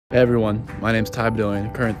Hey everyone, my name's Ty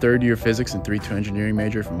Bedillion, current third year physics and 3-2 engineering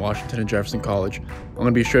major from Washington and Jefferson College. I'm going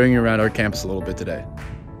to be showing you around our campus a little bit today.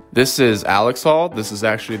 This is Alex Hall. This is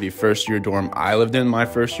actually the first year dorm I lived in my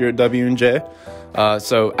first year at W&J.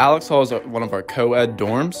 So Alex Hall is one of our co-ed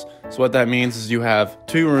dorms. So what that means is you have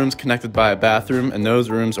two rooms connected by a bathroom, and those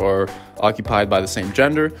rooms are occupied by the same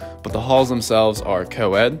gender, but the halls themselves are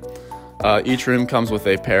co-ed. Each room comes with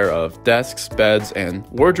a pair of desks, beds, and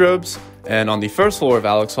wardrobes. And on the first floor of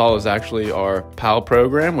Alex Hall is actually our PAL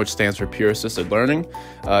program, which stands for Peer Assisted Learning.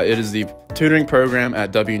 It is the tutoring program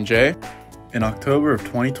at W&J. In October of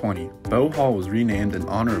 2020, Bow Hall was renamed in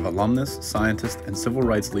honor of alumnus, scientist, and civil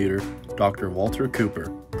rights leader Dr. Walter Cooper,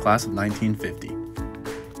 class of 1950.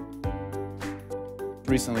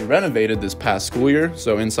 Recently renovated this past school year,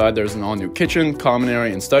 so inside there's an all-new kitchen, common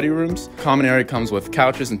area, and study rooms. Common area comes with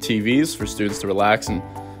couches and TVs for students to relax and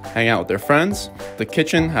hang out with their friends. The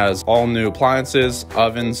kitchen has all new appliances,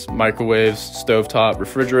 ovens, microwaves, stovetop,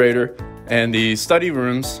 refrigerator, and the study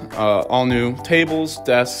rooms, all new tables,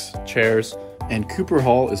 desks, chairs. And Cooper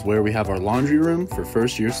Hall is where we have our laundry room for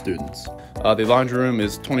first year students. The laundry room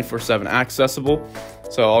is 24/7 accessible,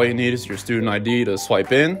 so all you need is your student ID to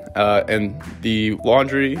swipe in, and the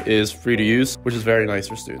laundry is free to use, which is very nice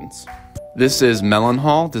for students. This is Mellon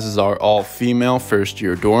Hall. This is our all-female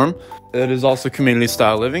first-year dorm. It is also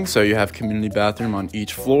community-style living, so you have community bathroom on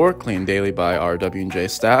each floor, cleaned daily by our W&J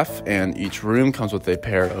staff, and each room comes with a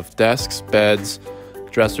pair of desks, beds,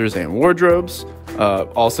 dressers, and wardrobes.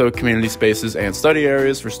 Also community spaces and study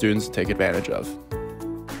areas for students to take advantage of.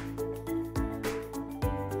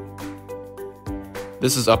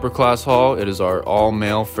 This is Upper Class Hall. It is our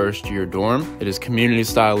all-male first-year dorm. It is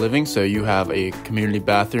community-style living, so you have a community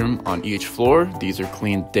bathroom on each floor. These are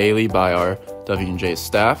cleaned daily by our W&J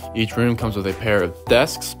staff. Each room comes with a pair of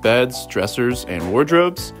desks, beds, dressers, and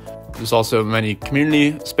wardrobes. There's also many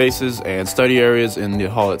community spaces and study areas in the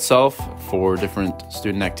hall itself for different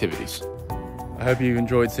student activities. I hope you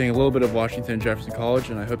enjoyed seeing a little bit of Washington and Jefferson College,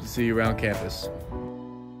 and I hope to see you around campus.